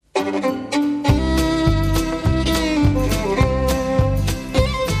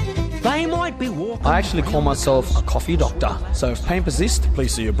actually call myself a coffee doctor. So if pain persists,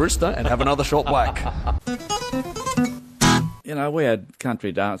 please see your barista and have another short black. You know, we had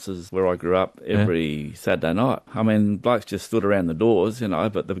country dances where I grew up every Saturday night. I mean, blokes just stood around the doors, you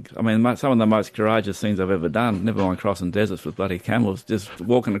know, but some of the most courageous things I've ever done, never mind crossing deserts with bloody camels, just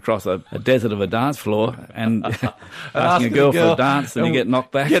walking across a desert of a dance floor and asking a girl for a dance and you get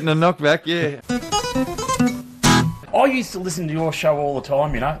knocked back. Getting a knockback, yeah. I used to listen to your show all the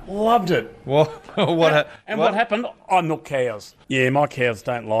time, you know. Loved it. What happened? I milk cows. Yeah, my cows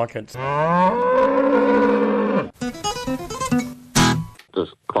don't like it.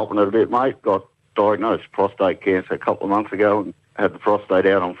 Just copping it a bit, mate. Got diagnosed prostate cancer a couple of months ago and had the prostate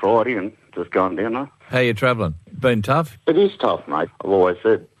out on Friday and just gone down there. How you travelling? Been tough? It is tough, mate. I've always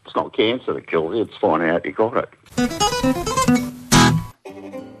said it's not cancer that kills you, it's finding out you got it.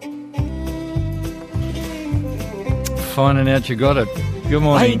 Finding out you got it. Good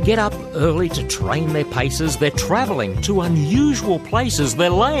morning. They get up early to train their paces. They're travelling to unusual places. They're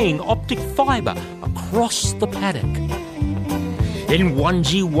laying optic fibre across the paddock. In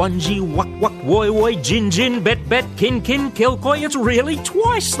onesie, wuck, woy, gin, bet, kin, kilcoy. It's really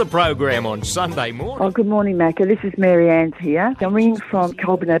twice the program on Sunday morning. Oh, good morning, Macca. This is Mary Ann here. I'm ringing from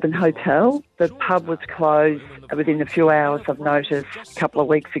Colbinaban Hotel. The pub was closed within a few hours, I've noticed, a couple of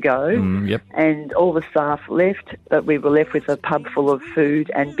weeks ago. Yep. And all the staff left, but we were left with a pub full of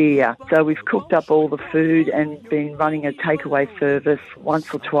food and beer. So we've cooked up all the food and been running a takeaway service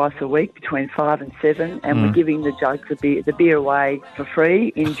once or twice a week between 5 and 7, and we're giving the jugs of the beer away for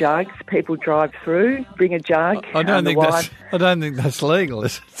free in jugs. People drive through, bring a jug. I don't think that's legal,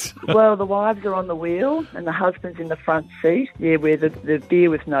 is it? Well, the wives are on the wheel and the husband's in the front seat, where the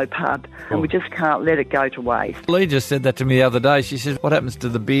beer was no pub, and we just can't let it go to waste. Lee just said that to me the other day. She said, what happens to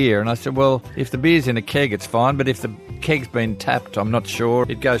the beer? And I said, well, if the beer's in a keg, it's fine, but if the keg's been tapped, I'm not sure.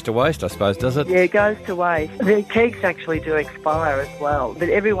 It goes to waste, I suppose, does it? Yeah, it goes to waste. The kegs actually do expire as well. But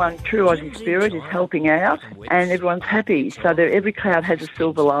everyone, True Aussie Spirit, is helping out, and everyone's happy. So every cloud has a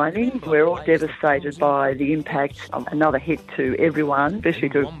silver lining. We're all devastated by the impact of another hit to everyone, especially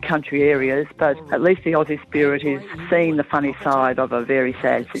to country areas, but at least the Aussie Spirit is seeing the funny side of a very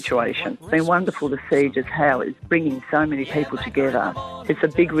sad situation. It's been wonderful to see just how it's bringing so many people together. It's a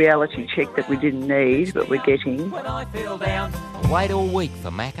big reality check that we didn't need, but we're getting. When I fell down, I wait all week for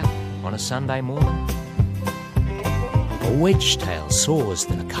Macca on a Sunday morning. A wedge-tail soars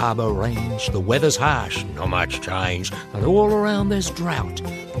the Cabo Range. The weather's harsh, not much change, and all around there's drought.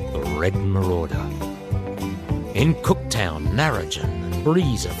 The red marauder. In Cooktown, Narrogin and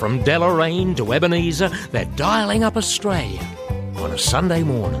Breezer, from Deloraine to Ebenezer, they're dialing up Australia on a Sunday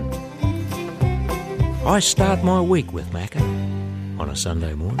morning. I start my week with Macca on a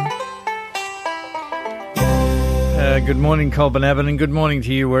Sunday morning. Good morning, Colbinaban, and good morning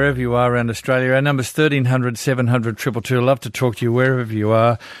to you wherever you are around Australia. Our number's 1300 700 222. Love to talk to you wherever you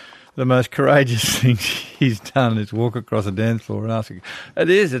are. The most courageous thing he's done is walk across a dance floor and ask.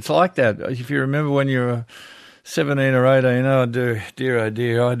 It's like that. If you remember when you were 17 or 18, I do, dear, oh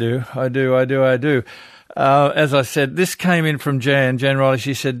dear, I do. As I said, this came in from Jan Riley.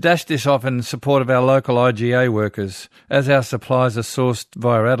 She said, dash this off in support of our local IGA workers. As our supplies are sourced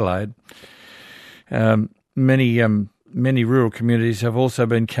via Adelaide, many rural communities have also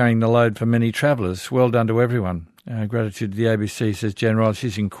been carrying the load for many travellers. Well done to everyone. Gratitude to the ABC, says Jan Riley.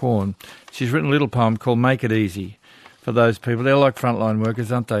 She's in Corn. She's written a little poem called Make It Easy for those people. They're like frontline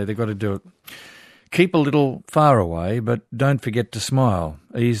workers, aren't they? They've got to do it. Keep a little far away, but don't forget to smile.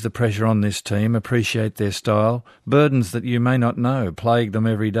 Ease the pressure on this team, appreciate their style. Burdens that you may not know plague them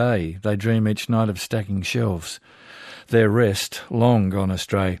every day. They dream each night of stacking shelves. Their rest long gone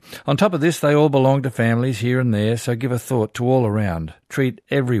astray. On top of this, they all belong to families here and there, so give a thought to all around. Treat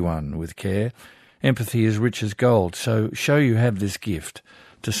everyone with care. Empathy is rich as gold, so show you have this gift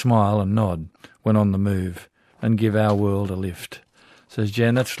to smile and nod when on the move and give our world a lift. Says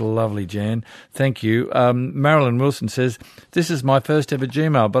Jan. That's lovely, Jan. Thank you. Marilyn Wilson says, this is my first ever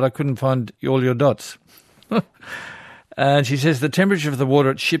Gmail, but I couldn't find all your dots. And she says, the temperature of the water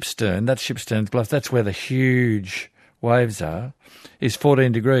at Shipstern, that's Shipstern's Bluff, that's where the huge waves are, is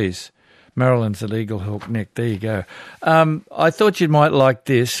 14 degrees. Marilyn's at Eagle Hawk Neck. There you go. I thought you might like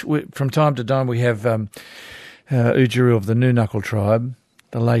this. From time to time we have Oodgeroo of the New Knuckle tribe,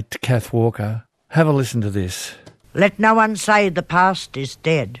 the late Kath Walker. Have a listen to this. Let no one say the past is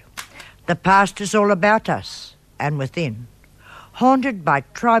dead. The past is all about us and within. Haunted by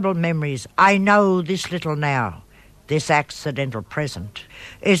tribal memories, I know this little now, this accidental present,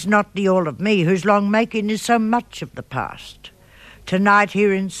 is not the all of me whose long making is so much of the past. Tonight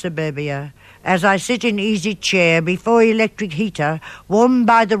here in suburbia, as I sit in easy chair before electric heater, warmed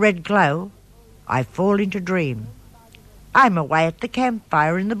by the red glow, I fall into dream. I'm away at the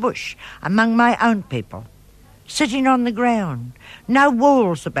campfire in the bush among my own people, sitting on the ground, no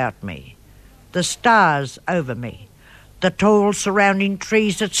walls about me, the stars over me, the tall surrounding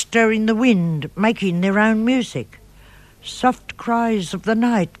trees that stir in the wind, making their own music. Soft cries of the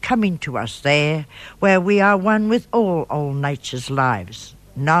night coming to us there, where we are one with all nature's lives,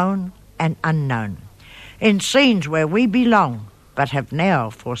 known and unknown, in scenes where we belong but have now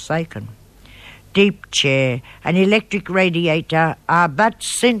forsaken. Deep chair and electric radiator are but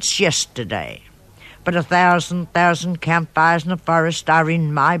since yesterday, but 1,000 campfires in the forest are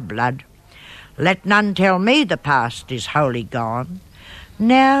in my blood. Let none tell me the past is wholly gone.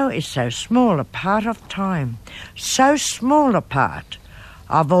 Now is so small a part of time, so small a part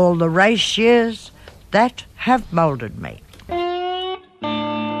of all the race years that have moulded me.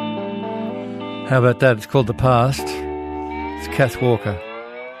 How about that? It's called The Past. It's Kath Walker,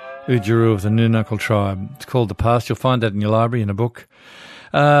 Oodgeroo of the New Knuckle Tribe. It's called The Past. You'll find that in your library in a book.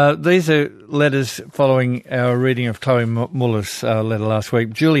 These are letters following our reading of Chloe Muller's letter last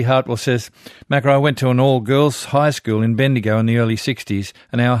week. Julie Hartwell says, Macca, I went to an all-girls high school in Bendigo in the early 60s,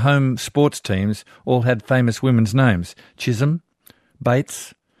 and our home sports teams all had famous women's names: Chisholm,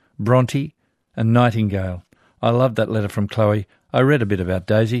 Bates, Bronte and Nightingale. I loved that letter from Chloe. I read a bit about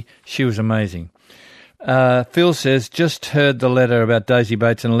Daisy. She was amazing. Phil says, just heard the letter about Daisy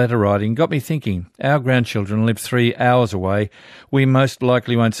Bates and letter writing. Got me thinking. Our grandchildren live 3 hours away. We most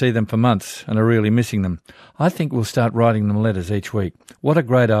likely won't see them for months and are really missing them. I think we'll start writing them letters each week. What a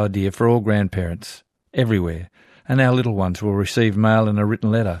great idea for all grandparents everywhere. And our little ones will receive mail and a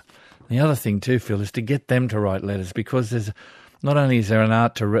written letter. The other thing too, Phil, is to get them to write letters, because there's not only is there an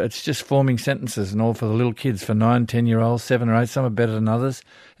art to read, it's just forming sentences and all for the little kids, for 9, 10-year-olds, 7 or 8. Some are better than others.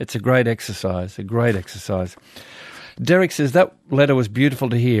 It's a great exercise, Derek says, that letter was beautiful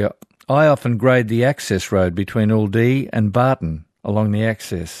to hear. I often grade the access road between Uldee and Barton along the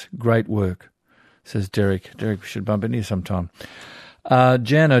access. Great work, says Derek. Derek, we should bump into you sometime.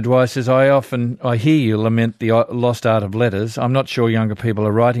 Jan O'Dwyer says, I hear you lament the lost art of letters. I'm not sure younger people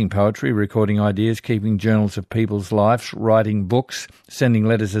are writing poetry, recording ideas, keeping journals of people's lives, writing books, sending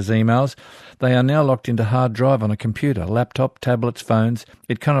letters as emails. They are now locked into hard drive on a computer, laptop, tablets, phones.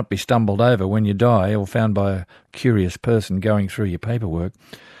 It cannot be stumbled over when you die or found by a curious person going through your paperwork.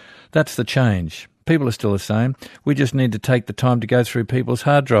 That's the change. People are still the same. We just need to take the time to go through people's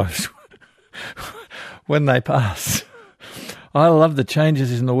hard drives when they pass. I love the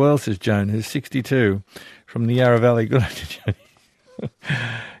changes in the world, says Joan, who's 62, from the Yarra Valley. Good on you, Joan.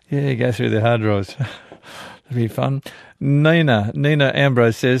 Yeah, go through the hard drives. That'll be fun. Nina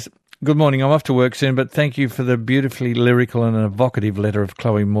Ambrose says, good morning, I'm off to work soon, but thank you for the beautifully lyrical and evocative letter of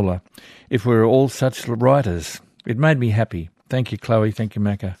Chloe Muller. If we were all such writers, it made me happy. Thank you, Chloe. Thank you,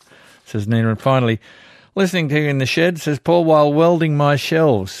 Macca, says Nina. And finally, listening to you in the shed, says Paul, while welding my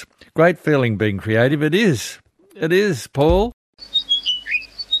shelves. Great feeling being creative. It is, Paul.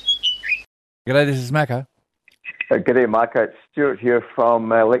 G'day, this is Macca. G'day, Macca. It's Stuart here from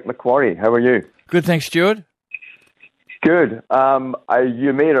Lake Macquarie. How are you? Good, thanks, Stuart. Good.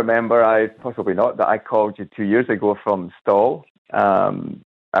 You may remember, possibly not, that I called you 2 years ago from Stawell.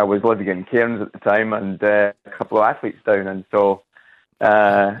 I was living in Cairns at the time, and a couple of athletes down, and so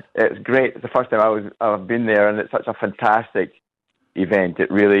it's great. It's the first time I've been there, and it's such a fantastic event. It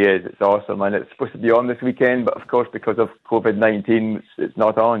really is. It's awesome, and it's supposed to be on this weekend, but of course because of COVID-19 it's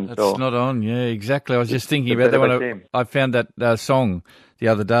not on. It's not on. Yeah, exactly. I was just thinking about that when I found that song the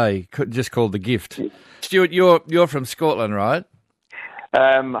other day, just called The Gift. Stuart, you're from Scotland, right?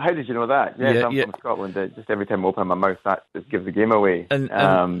 How did you know that? Yes, I'm from Scotland. Just every time I open my mouth, that just gives the game away.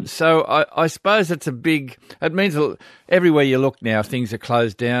 And so I suppose it's it means everywhere you look now, things are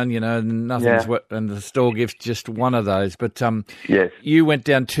closed down, nothing's wet, and the store gift's just one of those. But yes. You went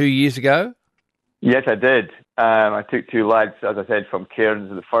down 2 years ago? Yes, I did. I took 2 lads, as I said, from Cairns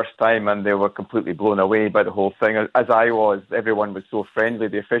the first time, and they were completely blown away by the whole thing, as I was. Everyone was so friendly.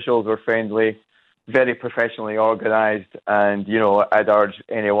 The officials were friendly, very professionally organised, and, I'd urge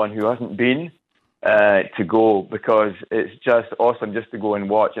anyone who hasn't been to go, because it's just awesome just to go and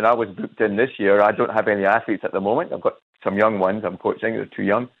watch. And I was booked in this year. I don't have any athletes at the moment. I've got some young ones I'm coaching. They're too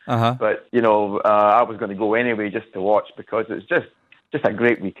young. Uh-huh. But, I was going to go anyway just to watch, because it's just a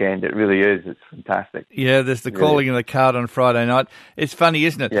great weekend. It really is. It's fantastic. Yeah, there's the calling of the card on Friday night. It's funny,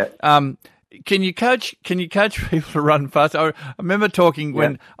 isn't it? Yeah. Can you coach people to run fast? I remember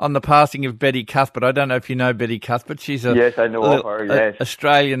talking on the passing of Betty Cuthbert. I don't know if you know Betty Cuthbert. She's yes, I know of her. Yes,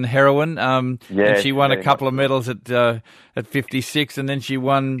 Australian heroine. Yes, and she won a couple of medals at 56, and then she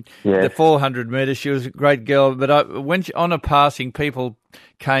won the 400 metres. She was a great girl. But when on a passing, people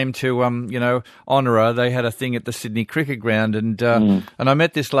came to honour her. They had a thing at the Sydney Cricket Ground, and I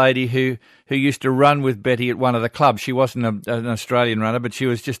met this lady who used to run with Betty at one of the clubs. She wasn't an Australian runner, but she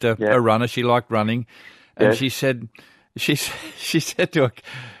was just a runner. She liked running, and she said to a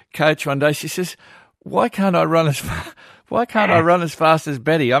coach one day, she says, "Why can't I run as fast as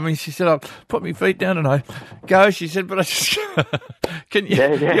Betty?" I mean, she said, "I put my feet down and I go." She said, "But I just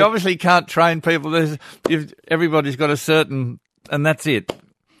you obviously can't train people. Everybody's got a certain, and that's it."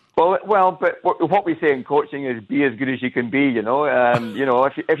 Well, but what we say in coaching is be as good as you can be.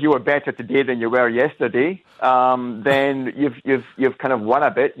 If you were better today than you were yesterday, then you've kind of won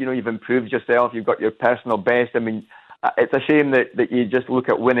a bit. You've improved yourself. You've got your personal best. I mean, it's a shame that you just look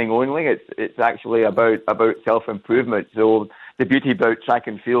at winning only. It's actually about self-improvement. So the beauty about track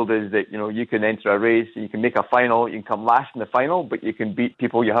and field is that, you can enter a race, you can make a final, you can come last in the final, but you can beat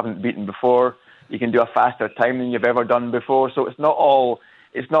people you haven't beaten before. You can do a faster time than you've ever done before. So it's not all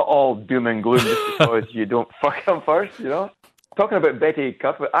doom and gloom just because you don't fuck them first, Talking about Betty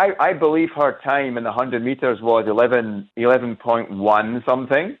Cuthbert, I believe her time in the 100 metres was 11.1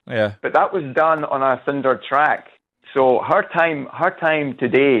 something. Yeah. But that was done on a cinder track. So her time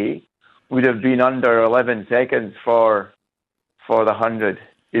today would have been under 11 seconds for the 100,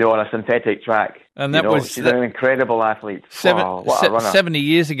 on a synthetic track. And that was she's an incredible athlete. What a runner. 70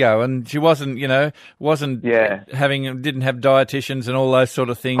 years ago, and she wasn't didn't have dietitians and all those sort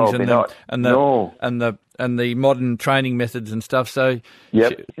of things, and the modern training methods and stuff. So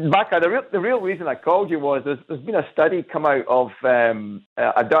Baka, the real reason I called you was there's been a study come out of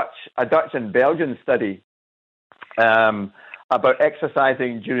a Dutch and Belgian study about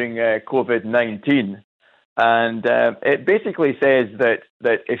exercising during COVID-19. And it basically says that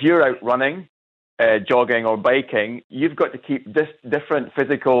if you're out running, jogging or biking, you've got to keep different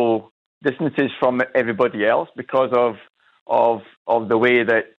physical distances from everybody else because of the way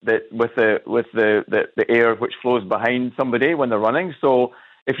that with the air which flows behind somebody when they're running. So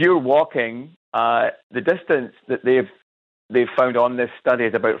if you're walking, the distance that they've found on this study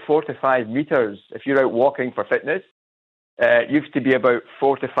is about 4 to 5 meters. If you're out walking for fitness, used to be about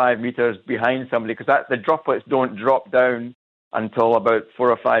 4 to 5 meters behind somebody because the droplets don't drop down until about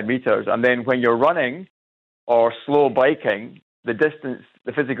 4 or 5 meters. And then when you're running or slow biking, the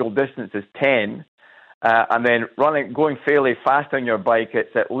physical distance is 10. And then going fairly fast on your bike,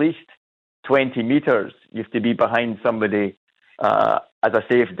 it's at least 20 meters. You have to be behind somebody as a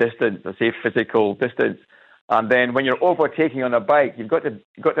safe distance, a safe physical distance. And then when you're overtaking on a bike, you've got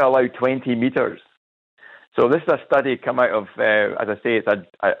to allow 20 meters. So this is a study come out of, as I say, it's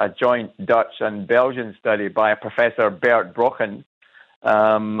a joint Dutch and Belgian study by Professor Bert Brochen.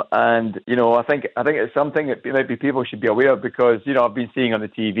 And, I think it's something that maybe people should be aware of because, I've been seeing on the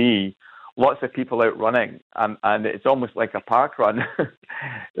TV lots of people out running and it's almost like a park run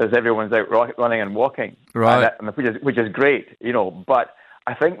as everyone's out running and walking. Right. Which is great, but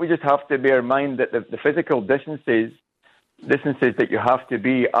I think we just have to bear in mind that the physical distances that you have to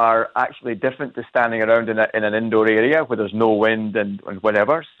be are actually different to standing around in an indoor area where there's no wind and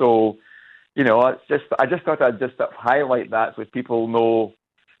whatever. So, I just thought I'd just highlight that so people know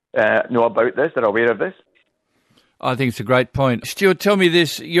about this, they're aware of this. I think it's a great point. Stuart, tell me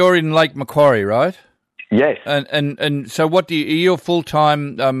this: you're in Lake Macquarie, right? Yes. And so, are you a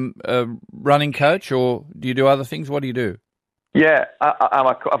full-time running coach, or do you do other things? What do you do? Yeah,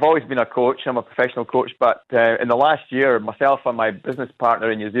 I've always been a coach. I'm a professional coach, but in the last year, myself and my business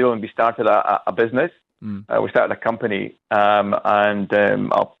partner in New Zealand, we started a business. We started a company, and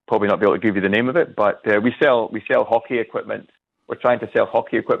I'll probably not be able to give you the name of it, but we sell hockey equipment. We're trying to sell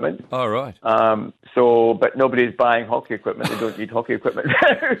hockey equipment. Oh, right. But nobody's buying hockey equipment. They don't need hockey equipment.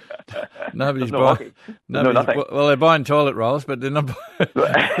 Nobody's buying. Nothing. Well, they're buying toilet rolls, but they're not.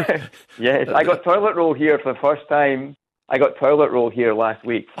 Yes, I got toilet roll here for the first time. I got toilet roll here last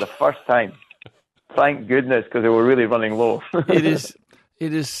week for the first time. Thank goodness, because they were really running low. It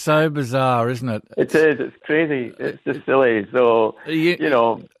is so bizarre, isn't it? It is. It's crazy. It's just silly. So, Are you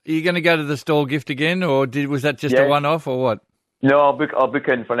going to go to the stall gift again, or was that just a one-off, or what? No, I'll book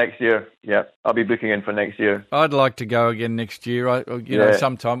in for next year. Yeah, I'll be booking in for next year. I'd like to go again next year. Know,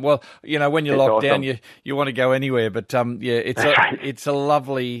 sometime. Well, when you're locked down, you want to go anywhere. But it's a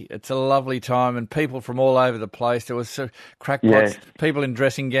lovely time, and people from all over the place. There was crackpots, people in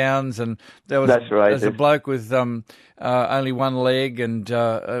dressing gowns, and there was a bloke with only one leg, and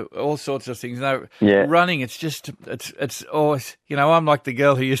all sorts of things. Running. It's always. I'm like the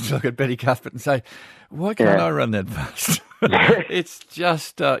girl who used to look at Betty Cuthbert and say, "Why can't I run that fast?" It's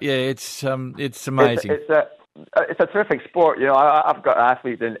just, it's amazing. it's a terrific sport. You know, I've got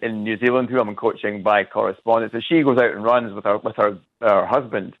athletes in New Zealand who I'm coaching by correspondence, and she goes out and runs with her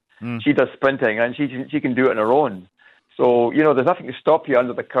husband. She does sprinting, and she can do it on her own. So, you know, there's nothing to stop you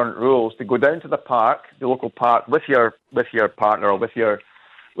under the current rules to go down to the park, the local park, with your partner or with your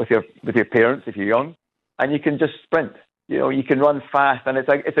parents if you're young, and you can just sprint. You know, you can run fast, and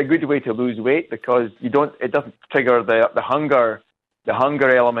it's a good way to lose weight because it doesn't trigger the hunger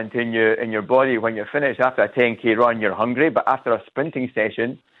element in your body when you're finished. After a 10K run, you're hungry, but after a sprinting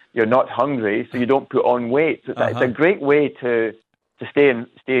session, you're not hungry, so you don't put on weight. So it's a great way to stay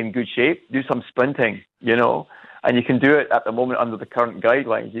in good shape. Do some sprinting, you know. And you can do it at the moment under the current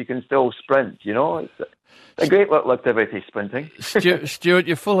guidelines. You can still sprint, you know. It's a great little activity, sprinting. Stuart,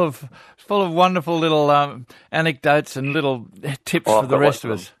 you're full of wonderful little anecdotes and little tips for the rest of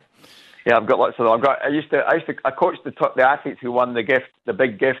us. Yeah, I've got lots of them. I coached the athletes who won the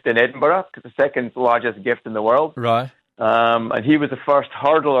big gift in Edinburgh, because the second largest gift in the world. Right. And he was the first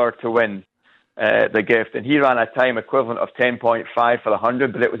hurdler to win the gift, and he ran a time equivalent of 10.5 for the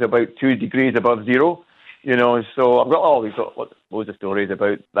 100, but it was about 2 degrees above zero. You know, so I've got all these loads of stories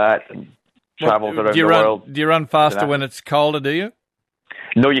about that and travels around the world. Do you run faster when it's colder, do you?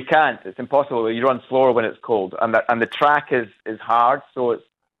 No, you can't. It's impossible. You run slower when it's cold. And the track is hard, so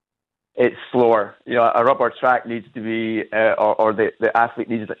it's slower. You know, a rubber track needs to be, or the athlete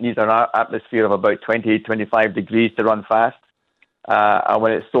needs an atmosphere of about 20, 25 degrees to run fast. And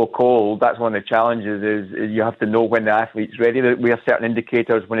when it's so cold, that's one of the challenges is you have to know when the athlete's ready. We have certain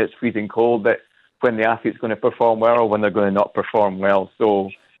indicators when it's freezing cold that when the athlete's going to perform well or when they're going to not perform well. So,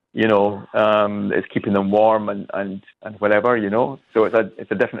 you know, it's keeping them warm and whatever, you know. So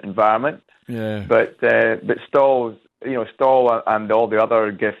it's a different environment. Yeah. But Stall and all the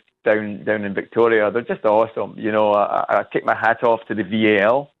other gifts down in Victoria, they're just awesome. You know, I take my hat off to the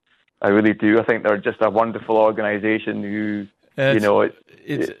VAL. I really do. I think they're just a wonderful organisation who,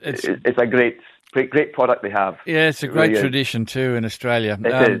 it's a great product they have. Yeah, it's a great tradition too in Australia. It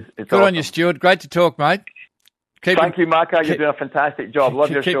is. It's good awesome. on you, Stuart. Great to talk, mate. Thank you, Maka. You're doing a fantastic job.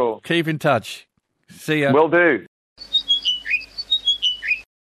 Love your show. Keep in touch. See ya. Will do.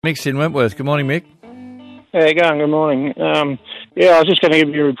 Mick's in Wentworth. Good morning, Mick. How you going? Good morning. I was just going to give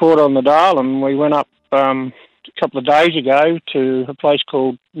you a report on the Darlin. We went up a couple of days ago to a place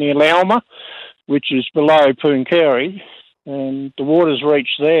called near Lauma, which is below Pooncarie, and the water's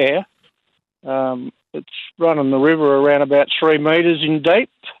reached there. It's running the river around about 3 metres in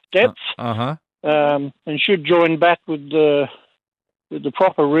depth, and should join back with the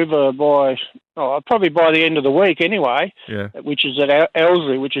proper river probably by the end of the week anyway. Yeah. Which is at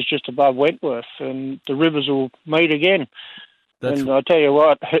Elsley, which is just above Wentworth, and the rivers will meet again. And I tell you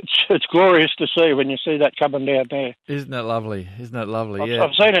what, it's glorious to see when you see that coming down there. Isn't that lovely? Yeah.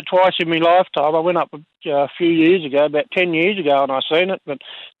 I've seen it twice in my lifetime. I went up a few years ago, about 10 years ago, and I seen it. But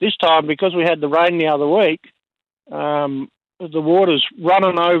this time, because we had the rain the other week, the water's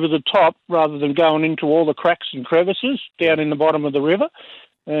running over the top rather than going into all the cracks and crevices down in the bottom of the river.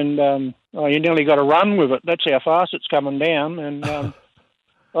 And you nearly got to run with it. That's how fast it's coming down. And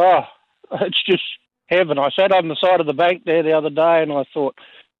it's just heaven. I sat on the side of the bank there the other day and I thought,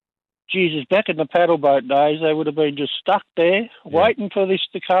 Jesus, back in the paddle boat days, they would have been just stuck there waiting for this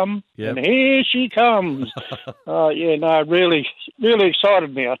to come. Yep. And here she comes. Really, really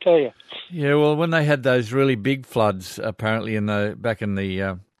excited me, I tell you. Yeah, well, when they had those really big floods, apparently back in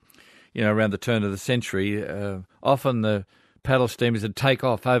the, around the turn of the century, often the paddle steamers would take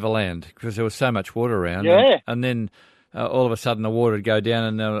off overland because there was so much water around. Yeah. And then all of a sudden the water would go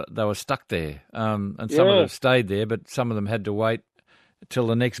down and they were stuck there. And some of them stayed there, but some of them had to wait till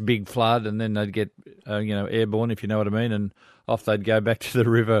the next big flood, and then they'd get, airborne, if you know what I mean, and off they'd go back to the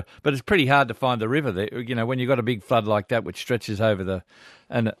river. But it's pretty hard to find the river there. You know, when you've got a big flood like that, which stretches over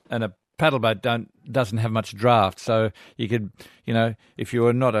and a paddle boat doesn't have much draft, so you could, if you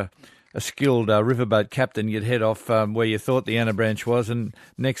were not a skilled riverboat captain, you'd head off where you thought the Anna Branch was, and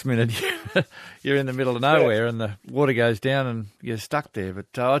next minute you're in the middle of nowhere, and the water goes down and you're stuck there. But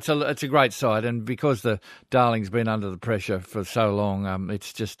it's a great sight, and because the Darling's been under the pressure for so long,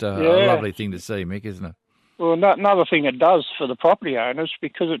 it's just a lovely thing to see, Mick, isn't it? Well, another thing it does for the property owners,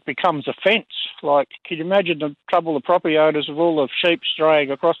 because it becomes a fence. Like, can you imagine the trouble the property owners of all the sheep straying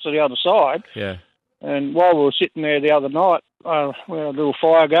across to the other side? Yeah. And while we were sitting there the other night, we had a little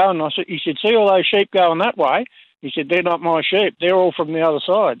fire going, and he said, see all those sheep going that way? He said, they're not my sheep. They're all from the other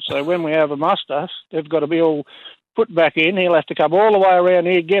side. So when we have a muster, they've got to be all put back in. He'll have to come all the way around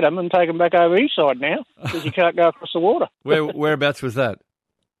here, get them, and take them back over his side now, because you can't go across the water. Whereabouts was that?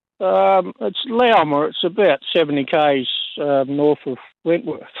 It's Lauma. It's about 70 k's north of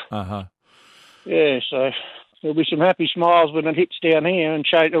Wentworth. Uh-huh. Yeah, so there'll be some happy smiles when it hits down here, and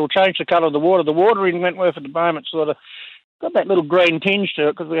it'll change the colour of the water. The water in Wentworth at the moment sort of got that little green tinge to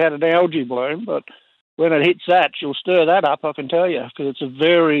it because we had an algae bloom, but when it hits that, you'll stir that up, I can tell you, because it's a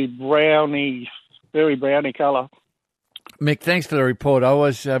very browny colour. Mick, thanks for the report. I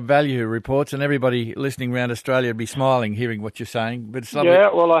always value reports, and everybody listening around Australia will be smiling hearing what you're saying. But it's lovely. Yeah,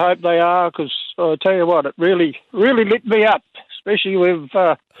 well, I hope they are, because I'll tell you what, it really lit me up, especially with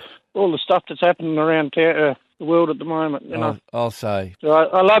all the stuff that's happening around the world at the moment. You know? I'll say. So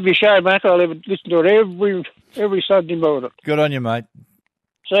I love your show, Mac. I listen to it every Sunday morning. Good on you, mate.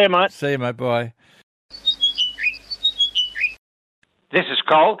 See you, mate. See you, mate. Bye. This is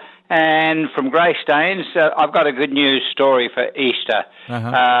Cole, and from Greystanes, I've got a good news story for Easter.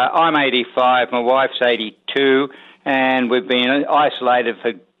 I'm 85, my wife's 82, and we've been isolated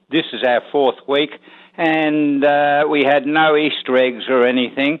this is our 4th week, and we had no Easter eggs or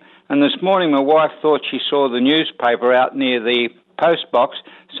anything. And this morning my wife thought she saw the newspaper out near the post box,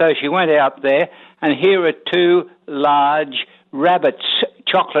 so she went out there, and here are 2 large rabbits,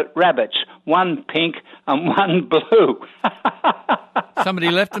 chocolate rabbits, one pink and one blue.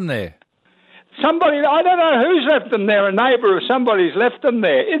 Somebody left them there. Somebody, I don't know who's left them there. A neighbour of somebody's left them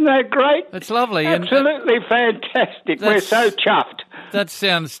there. Isn't that great? That's lovely. Absolutely fantastic. We're so chuffed. That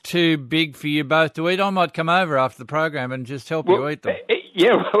sounds too big for you both to eat. I might come over after the program and just help you eat them.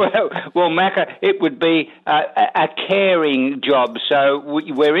 Yeah, well, Macca, it would be a caring job. So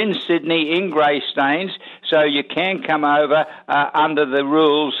we're in Sydney, in Greystanes, so you can come over under the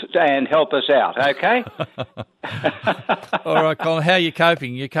rules and help us out, okay? All right, Colin, how are you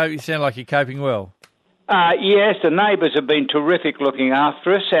coping? You sound like you're coping well. Yes, the neighbours have been terrific looking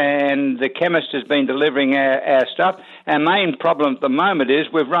after us, and the chemist has been delivering our stuff. Our main problem at the moment is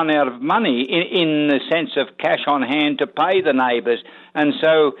we've run out of money in the sense of cash on hand to pay the neighbours. And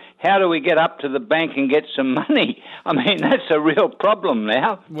so how do we get up to the bank and get some money? I mean, that's a real problem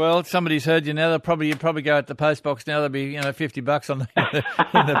now. Well, somebody's heard you now. You probably go at the post box now. There'll be $50 on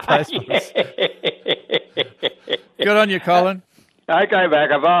in the post box. Good on you, Colin. Okay,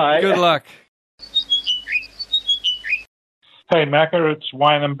 Macca, bye. Good luck. Hey, Macca, it's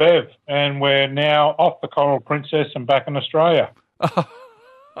Wayne and Bev, and we're now off the Coral Princess and back in Australia.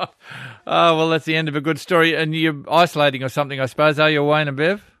 Oh, well, that's the end of a good story. And you're isolating or something, I suppose, are you, Wayne and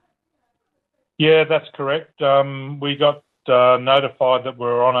Bev? Yeah, that's correct. We got notified that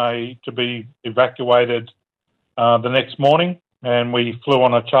we're to be evacuated the next morning, and we flew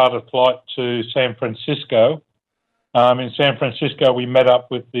on a chartered flight to San Francisco. In San Francisco, we met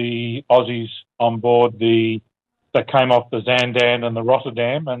up with the Aussies on board that came off the Zandan and the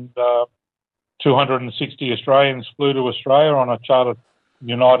Rotterdam, and 260 Australians flew to Australia on a chartered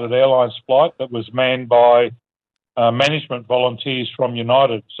United Airlines flight that was manned by management volunteers from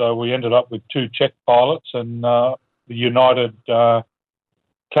United. So we ended up with 2 Czech pilots and the United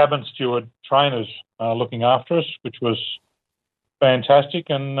cabin steward trainers looking after us, which was fantastic.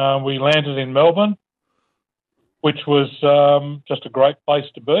 And we landed in Melbourne, which was just a great place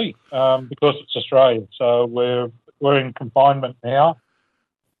to be because it's Australia. So we're in confinement now.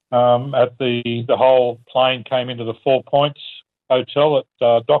 At the whole plane came into the 4 Points Hotel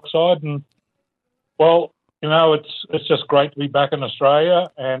at Dockside, and well, it's just great to be back in Australia,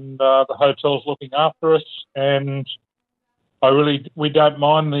 and the hotel's looking after us, and we don't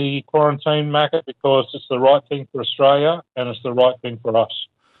mind the quarantine, Macca, because it's the right thing for Australia and it's the right thing for us.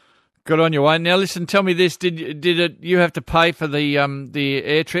 Good on you, Wayne. Now, listen, tell me this: did you have to pay for the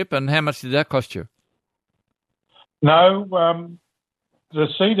air trip, and how much did that cost you? No, the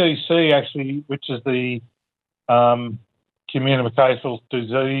CDC actually, which is the communicable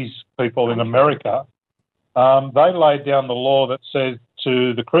disease people in America, they laid down the law that says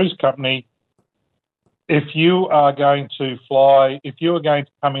to the cruise company, if you are going to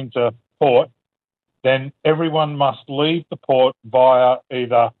come into port, then everyone must leave the port via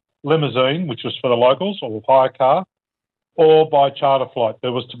either limousine, which was for the locals, or hire car, or by charter flight.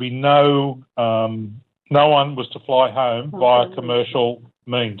 There was to be no one was to fly home via commercial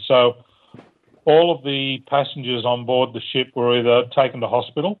means. So all of the passengers on board the ship were either taken to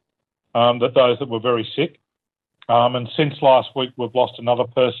hospital, those that were very sick, and since last week we've lost another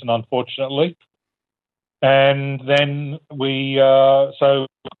person, unfortunately. And then so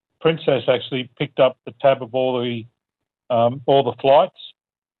Princess actually picked up the tab of all the flights,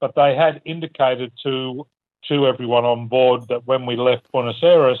 but they had indicated to everyone on board that when we left Buenos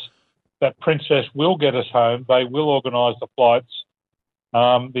Aires, that Princess will get us home. They will organise the flights.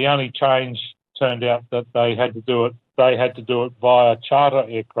 The only change turned out that they had to do it via charter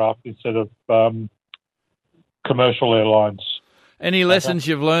aircraft instead of commercial airlines. Any lessons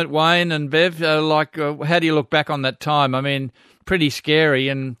you've learnt, Wayne and Bev? How do you look back on that time? I mean, pretty scary.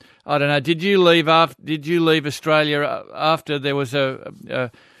 And I don't know. Did you leave Australia after there was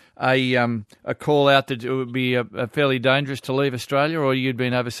a call out that it would be fairly dangerous to leave Australia, or you'd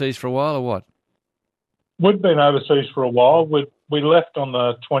been overseas for a while, or what? We'd been overseas for a while. We left on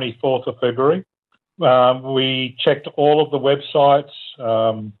the 24th of February. We checked all of the websites,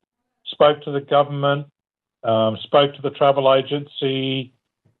 spoke to the government, spoke to the travel agency,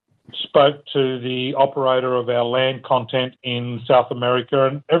 spoke to the operator of our land content in South America,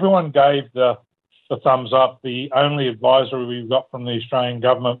 and everyone gave the thumbs up. The only advisory we got from the Australian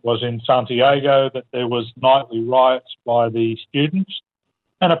government was in Santiago that there was nightly riots by the students.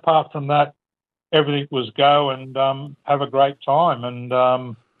 And apart from that, everything was go and have a great time.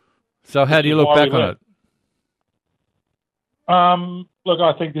 And so how do you look back on it? Look,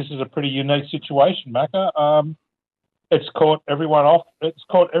 I think this is a pretty unique situation, Macca. It's caught everyone off. It's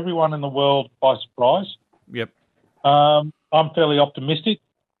caught everyone in the world by surprise. Yep. I'm fairly optimistic.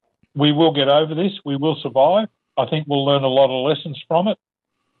 We will get over this. We will survive. I think we'll learn a lot of lessons from it.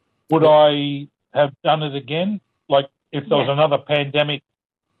 Would I have done it again? Like if there was another pandemic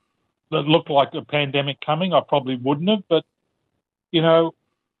that looked like a pandemic coming, I probably wouldn't have. But, you know,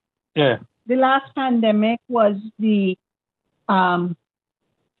 yeah. The last pandemic was the 19.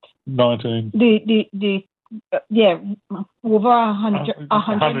 Over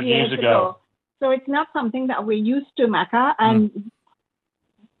 100 years ago. So it's not something that we're used to, Macca, and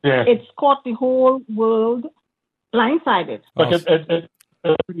it's caught the whole world blindsided. Look, it's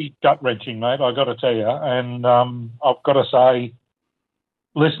pretty gut-wrenching, mate, I've got to tell you. And I've got to say,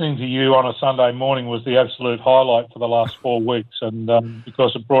 listening to you on a Sunday morning was the absolute highlight for the last 4 weeks, and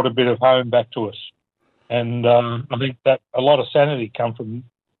because it brought a bit of home back to us. And I think that a lot of sanity come from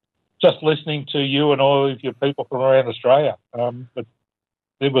just listening to you and all of your people from around Australia. But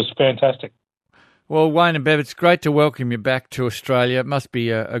it was fantastic. Well, Wayne and Bev, it's great to welcome you back to Australia. It must be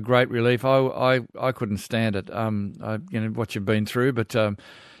a great relief. I couldn't stand it, what you've been through, but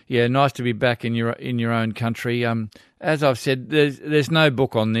nice to be back in your own country. As I've said, there's no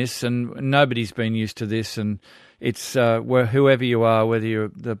book on this, and nobody's been used to this, and it's whoever you are, whether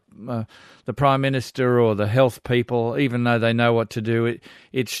you're the Prime Minister or the health people, even though they know what to do,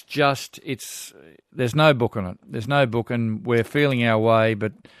 there's no book on it. There's no book, and we're feeling our way,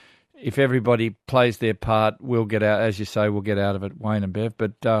 but if everybody plays their part, we'll get out. As you say, we'll get out of it, Wayne and Bev.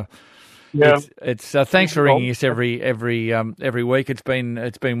 But it's thanks for ringing us every week. It's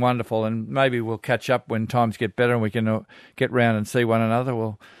been wonderful, and maybe we'll catch up when times get better and we can get round and see one another.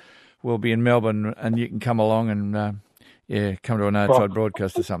 We'll be in Melbourne, and you can come along and come to an outside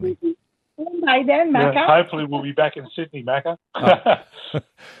broadcast or something. By then, Macca. Yeah, hopefully we'll be back in Sydney, Macca.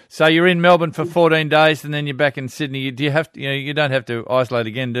 So you're in Melbourne for 14 days, and then you're back in Sydney. Do you have to? You don't have to isolate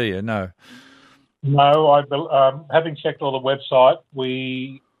again, do you? No. No, having checked all the website,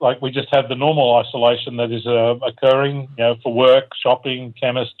 we just have the normal isolation that is occurring, for work, shopping,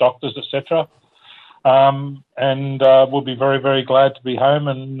 chemists, doctors, etc. And we'll be very, very glad to be home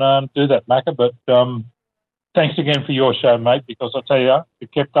and do that, Macca. But thanks again for your show, mate, because I tell you,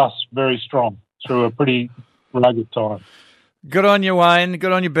 it kept us very strong through a pretty rugged time. Good on you, Wayne.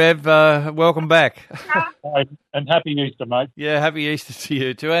 Good on you, Bev. Welcome back. And happy Easter, mate. Yeah, happy Easter to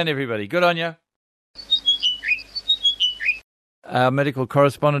you too, and everybody. Good on you. Our medical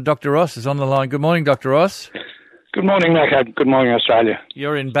correspondent, Dr. Ross, is on the line. Good morning, Dr. Ross. Good morning, Macca. Good morning, Australia.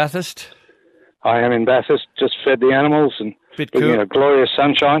 You're in Bathurst? I am in Bathurst. Just fed the animals and looking at a glorious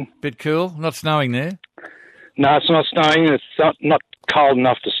sunshine. Bit cool? Not snowing there? No, it's not snowing. It's not cold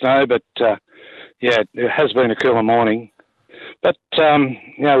enough to snow, but, it has been a cooler morning. But,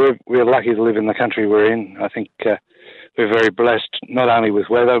 we're lucky to live in the country we're in. I think we're very blessed, not only with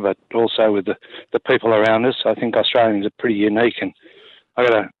weather, but also with the people around us. I think Australians are pretty unique, and I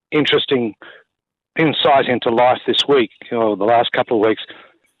got an interesting insight into life this week, or the last couple of weeks.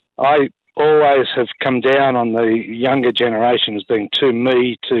 I always have come down on the younger generation as being too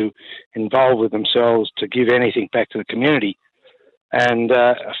involved with themselves, to give anything back to the community. And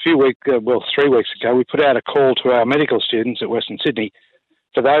 3 weeks ago, we put out a call to our medical students at Western Sydney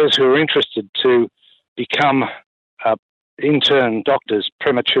for those who are interested to become intern doctors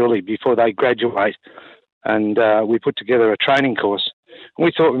prematurely before they graduate. And we put together a training course. And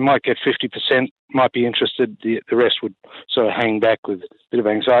we thought we might get 50% might be interested. The rest would sort of hang back with a bit of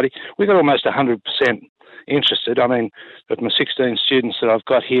anxiety. We got almost 100% interested. I mean, of my 16 students that I've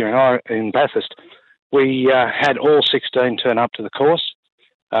got here in Bathurst, we had all 16 turn up to the course,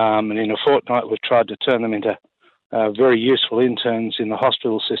 and in a fortnight we've tried to turn them into very useful interns in the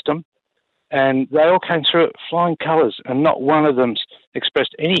hospital system. and they all came through it flying colours, and not one of them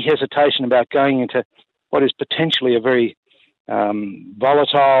expressed any hesitation about going into what is potentially a very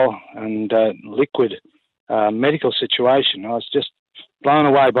volatile and liquid medical situation. I was just blown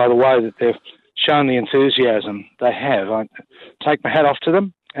away by the way that they've shown the enthusiasm they have. I take my hat off to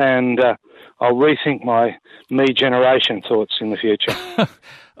them, and I'll rethink my me generation thoughts in the future.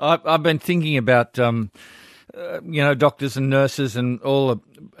 I've been thinking about, doctors and nurses and all the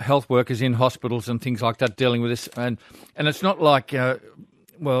health workers in hospitals and things like that dealing with this. And it's not like,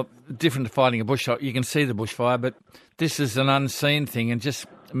 different to fighting a bushfire. You can see the bushfire, but this is an unseen thing and just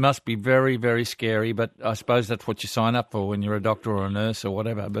must be very, very scary. But I suppose that's what you sign up for when you're a doctor or a nurse or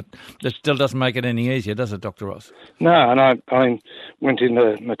whatever. But that still doesn't make it any easier, does it, Dr. Ross? No, and I went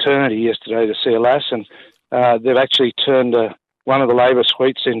into maternity yesterday to see a lass, and they've actually turned one of the labour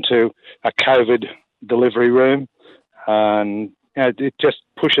suites into a COVID delivery room. And it just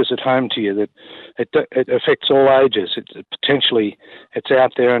pushes it home to you that it affects all ages. It's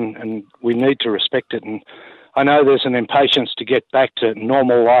out there, and we need to respect it. And I know there's an impatience to get back to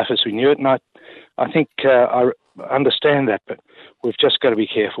normal life as we knew it, and I think I understand that, but we've just got to be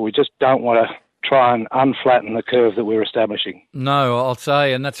careful. We just don't want to try and unflatten the curve that we're establishing. No, I'll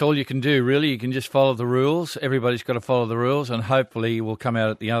say, and that's all you can do, really. You can just follow the rules. Everybody's got to follow the rules, and hopefully we'll come out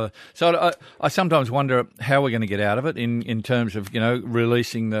at the other. So I sometimes wonder how we're going to get out of it in terms of,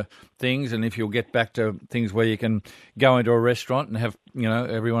 releasing the things, and if you'll get back to things where you can go into a restaurant and have,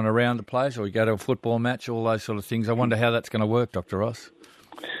 everyone around the place, or you go to a football match, all those sort of things. I wonder how that's going to work, Dr. Ross.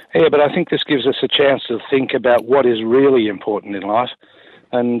 Yeah, but I think this gives us a chance to think about what is really important in life.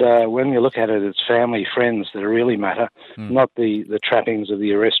 And when you look at it, it's family, friends that really matter, not the trappings of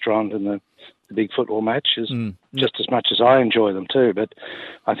the restaurant and the big football matches, just as much as I enjoy them too. But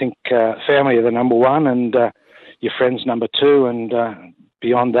I think family are the number one, and your friends number two, and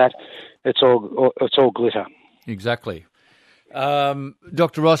beyond that, it's all glitter. Exactly.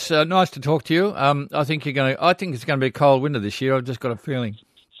 Dr. Ross, nice to talk to you. I think it's going to be a cold winter this year. I've just got a feeling.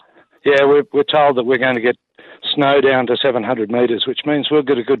 Yeah, we're told that we're going to get snow down to 700 metres, which means we'll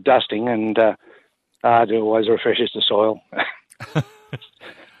get a good dusting, and it always refreshes the soil.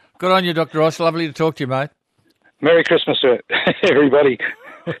 Good on you, Dr. Ross. Lovely to talk to you, mate. Merry Christmas to everybody.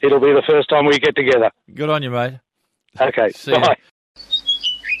 It'll be the first time we get together. Good on you, mate. Okay, see bye.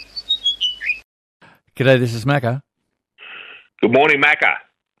 G'day, this is Macca. Good morning, Macca.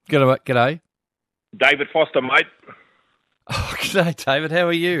 G'day. David Foster, mate. Oh, g'day, David. How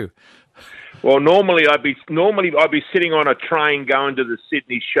are you? Well, normally I'd be sitting on a train going to the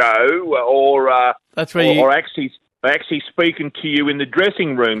Sydney show, or actually speaking to you in the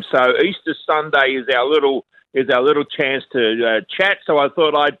dressing room. So Easter Sunday is our little chance to chat. So I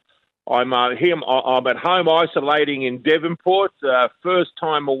thought I'm at home isolating in Devonport, first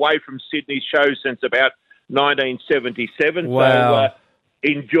time away from Sydney show since about 1977. Wow. So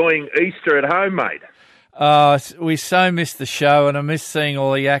enjoying Easter at home, mate. We so missed the show, and I miss seeing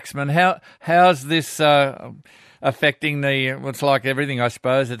all the axemen. How's this affecting it's like everything, I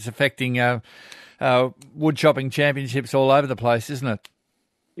suppose. It's affecting wood chopping championships all over the place, isn't it?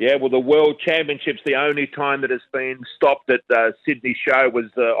 Yeah, well, the World Championships, the only time that has been stopped at Sydney show was,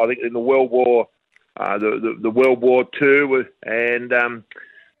 I think, in the World War, the World War II, and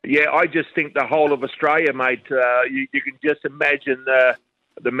I just think the whole of Australia, mate. You can just imagine the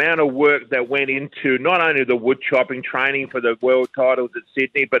amount of work that went into not only the wood chopping training for the world titles at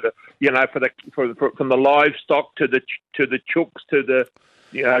Sydney, but from the livestock to the chooks to the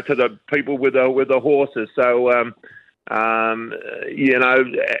people with the horses. So and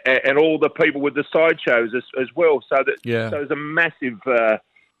all the people with the sideshows as well. So there's a massive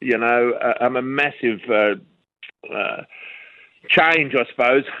change, I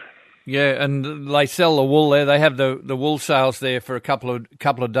suppose. Yeah, and they sell the wool there. They have the wool sales there for a couple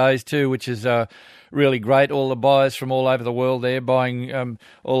of days too, which is really great. All the buyers from all over the world there buying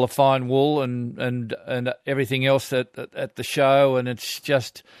all the fine wool and everything else at the show, and it's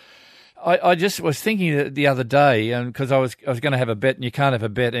just. I just was thinking the other day, and because I was going to have a bet, and you can't have a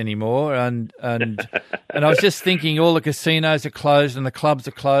bet anymore, and I was just thinking all the casinos are closed, and the clubs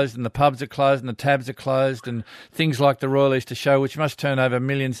are closed, and the pubs are closed, and the tabs are closed, and things like the Royal Easter Show, which must turn over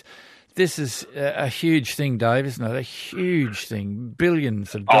millions. This is a huge thing, Dave, isn't it? A huge thing,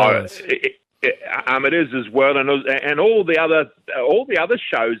 billions of dollars. It is as well, and all the other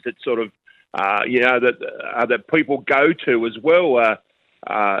shows that sort of that people go to as well.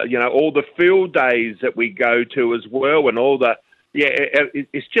 All the field days that we go to as well, and all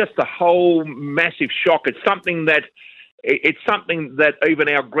it's just a whole massive shock. It's something that even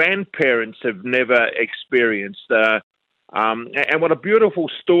our grandparents have never experienced. And what a beautiful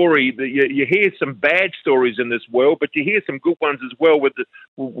story. You hear some bad stories in this world, but you hear some good ones as well with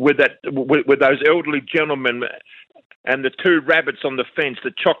those elderly gentlemen and the 2 rabbits on the fence,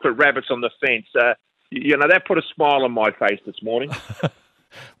 the chocolate rabbits on the fence. That put a smile on my face this morning.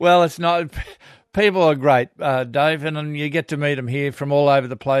 Well, it's not. People are great, Dave, and you get to meet them here from all over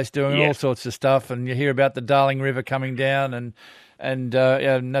the place doing all sorts of stuff, and you hear about the Darling River coming down, and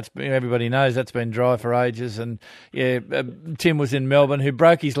that's, everybody knows that's been dry for ages. And Tim was in Melbourne, who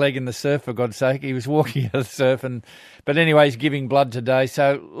broke his leg in the surf, for God's sake. He was walking out of the surf, but anyway, he's giving blood today.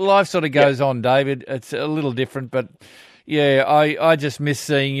 So life sort of goes on, David. It's a little different, but I just miss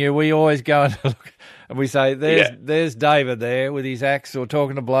seeing you. We always go and look. And we say, there's David there with his axe, or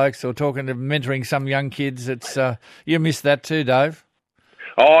talking to blokes, or mentoring some young kids. It's you miss that too, Dave?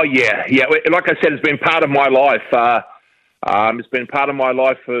 Oh, yeah. Like I said, it's been part of my life. It's been part of my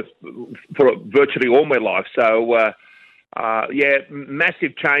life for virtually all my life. So,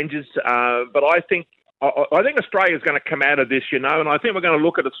 massive changes. But I think Australia's going to come out of this, and I think we're going to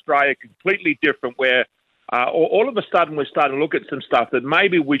look at Australia completely different, where all of a sudden we're starting to look at some stuff that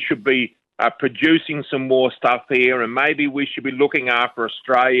maybe we should be producing some more stuff here, and maybe we should be looking after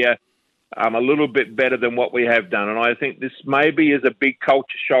Australia a little bit better than what we have done. And I think this maybe is a big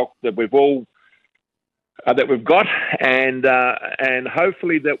culture shock that we've all got, and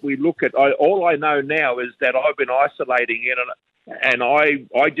hopefully that we look at. All I know now is that I've been isolating in, and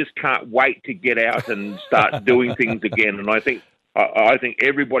I just can't wait to get out and start doing things again. And I think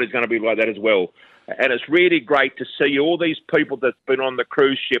everybody's going to be like that as well. And it's really great to see all these people that's been on the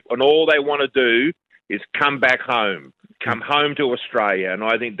cruise ship, and all they want to do is come back home, come home to Australia. And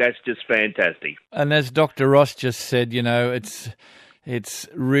I think that's just fantastic. And as Dr. Ross just said, it's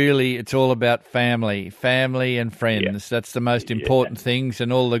all about family and friends. Yeah. That's the most important things,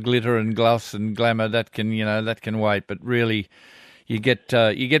 and all the glitter and gloss and glamour that can wait. But really, you get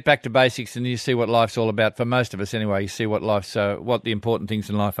back to basics, and you see what life's all about. For most of us, anyway, you see what the important things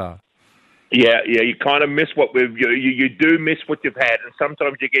in life are. Yeah, you kind of miss what you do miss what you've had, and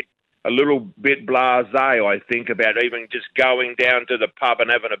sometimes you get a little bit blasé, I think, about even just going down to the pub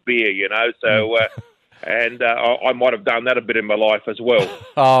and having a beer, So, and I might have done that a bit in my life as well.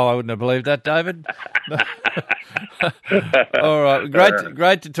 Oh, I wouldn't have believed that, David. All right,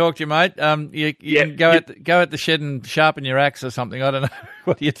 great to talk to you, mate. You can go at the shed and sharpen your axe or something. I don't know.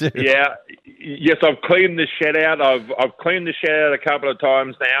 What do you do? Yeah. Yes, I've cleaned the shed out. I've cleaned the shed out a couple of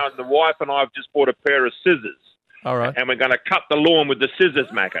times now, and the wife and I have just bought a pair of scissors. All right. And we're going to cut the lawn with the scissors,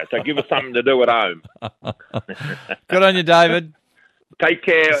 Macca. So give us something to do at home. Good on you, David. Take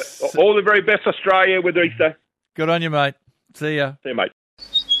care. All the very best, Australia, with Easter. Good on you, mate. See ya. See you, mate.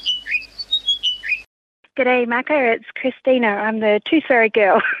 G'day, Macca. It's Christina. I'm the Tooth Fairy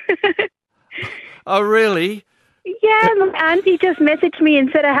girl. Oh, really? Yeah, my auntie just messaged me and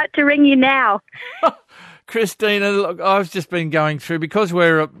said I had to ring you now. Christina, look, I've just been going through, because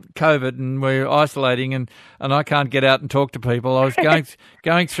we're COVID and we're isolating, and I can't get out and talk to people. I was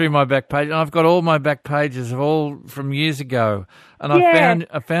going through my back page, and I've got all my back pages of all from years ago. And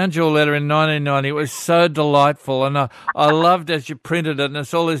I found your letter in 1990. It was so delightful, and I loved as you printed it, and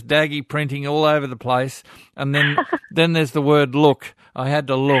it's all this daggy printing all over the place. And then there's the word look. I had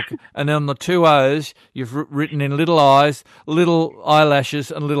to look, and on the 2 O's, you've written in little eyes, little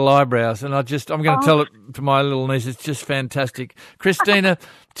eyelashes, and little eyebrows. And I'm going to tell it to my little niece. It's just fantastic. Christina,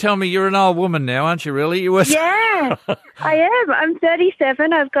 tell me, you're an old woman now, aren't you? Really? Yeah, I am. I'm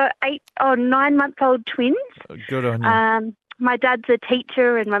 37. I've got 9-month-old twins. Good on you. My dad's a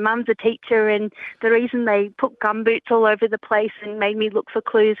teacher and my mum's a teacher, and the reason they put gumboots all over the place and made me look for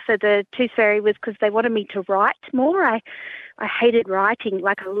clues for the Tooth Fairy was because they wanted me to write more. I hated writing.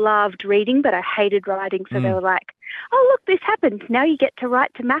 Like, I loved reading, but I hated writing. So they were like, oh, look, this happened. Now you get to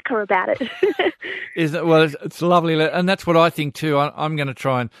write to Macca about it. It's lovely. And that's what I think too. I'm going to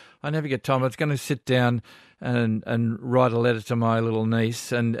try, and I never get time. I was going to sit down and write a letter to my little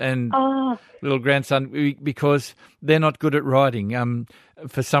niece and little grandson, because they're not good at writing.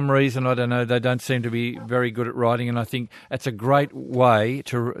 For some reason, I don't know, they don't seem to be very good at writing, and I think that's a great way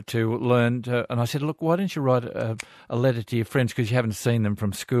to learn. And I said, look, why don't you write a letter to your friends, because you haven't seen them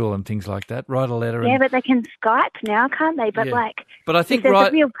from school and things like that. Write a letter. Yeah, but they can Skype now, can't they? But but I think there's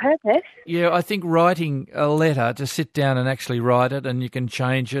a real purpose. Yeah, I think writing a letter, to sit down and actually write it, and you can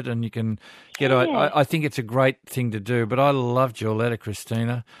change it, and you can get. I think it's a great thing to do. But I loved your letter,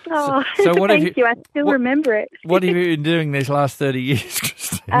 Christina. Oh, so thank you. I still remember it. What have you been doing these last 30 years,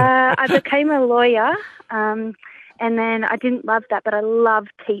 Christina? I became a lawyer, and then I didn't love that, but I love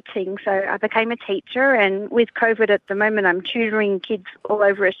teaching. So I became a teacher, and with COVID at the moment, I'm tutoring kids all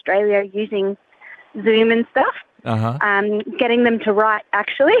over Australia using Zoom and stuff. getting them to write,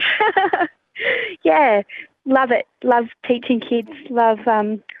 actually. Yeah, love it. Love teaching kids, love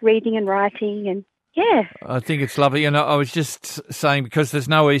reading and writing, and yeah. I think it's lovely. And I was just saying, because there's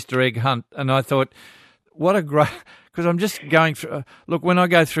no Easter egg hunt, and I thought, what a great... Because I'm just going through... look, when I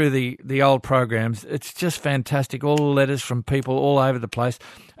go through the old programs, it's just fantastic. All the letters from people all over the place.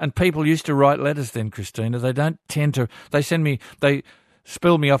 And people used to write letters then, Christina. They don't tend to... They send me... They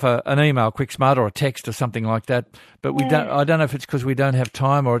spill me off an email, quick smart, or a text or something like that. But we don't... I don't know if it's because we don't have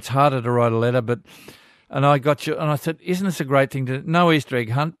time or it's harder to write a letter, but... And I got you, and I said, isn't this a great thing to... No Easter egg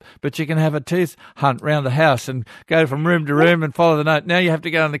hunt, but you can have a tooth hunt round the house and go from room to room and follow the note. Now you have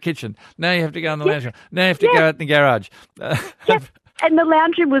to go in the kitchen. Now you have to go in the lounge room. Now you have to go out in the garage. And the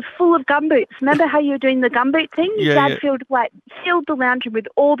lounge room was full of gumboots. Remember how you were doing the gumboot thing? Dad filled the lounge room with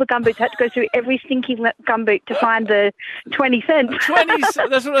all the gumboots. Had to go through every stinking gumboot to find the 20 cents. 20 cents.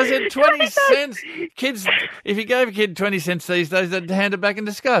 That's what I said, 20 cents. Kids, if you gave a kid 20 cents these days, they'd hand it back in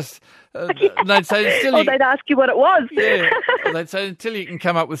disgust. They'd say, they'd ask you what it was. Yeah. They'd say, until you can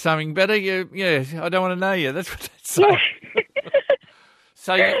come up with something better, I don't want to know you. That's what they'd say. Yeah.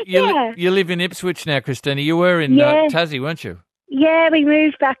 So you live in Ipswich now, Christina. You were in Tassie, weren't you? Yeah, we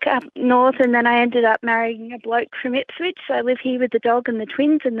moved back up north, and then I ended up marrying a bloke from Ipswich. So I live here with the dog and the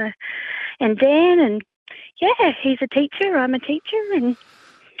twins and Dan, and he's a teacher. I'm a teacher, and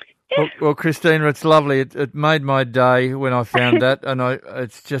Well, Christina, it's lovely. It made my day when I found that, and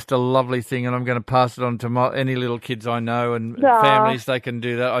it's just a lovely thing, and I'm going to pass it on to any little kids I know and families. They can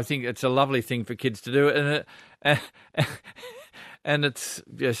do that. I think it's a lovely thing for kids to do, and it's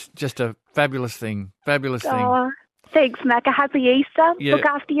just a fabulous thing. Fabulous thing. Thanks, Macca. Happy Easter. Yeah. Look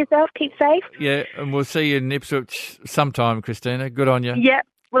after yourself. Keep safe. Yeah, and we'll see you in Ipswich sometime, Christina. Good on you. Yeah,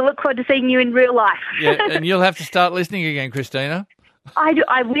 we'll look forward to seeing you in real life. Yeah, and you'll have to start listening again, Christina.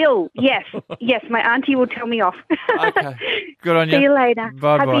 I will. Yes. Yes, my auntie will tell me off. Okay. Good on you. See you later.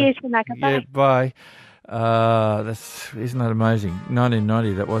 Bye-bye. Happy Easter, Macca. Bye. Yeah, bye. Isn't that amazing?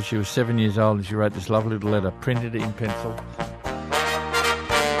 1990, that was. She was 7 years old and she wrote this lovely little letter, printed in pencil.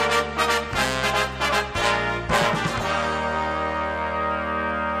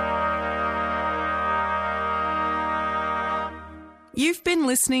 You've been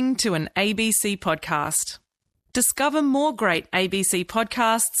listening to an ABC podcast. Discover more great ABC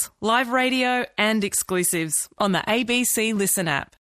podcasts, live radio and exclusives on the ABC Listen app.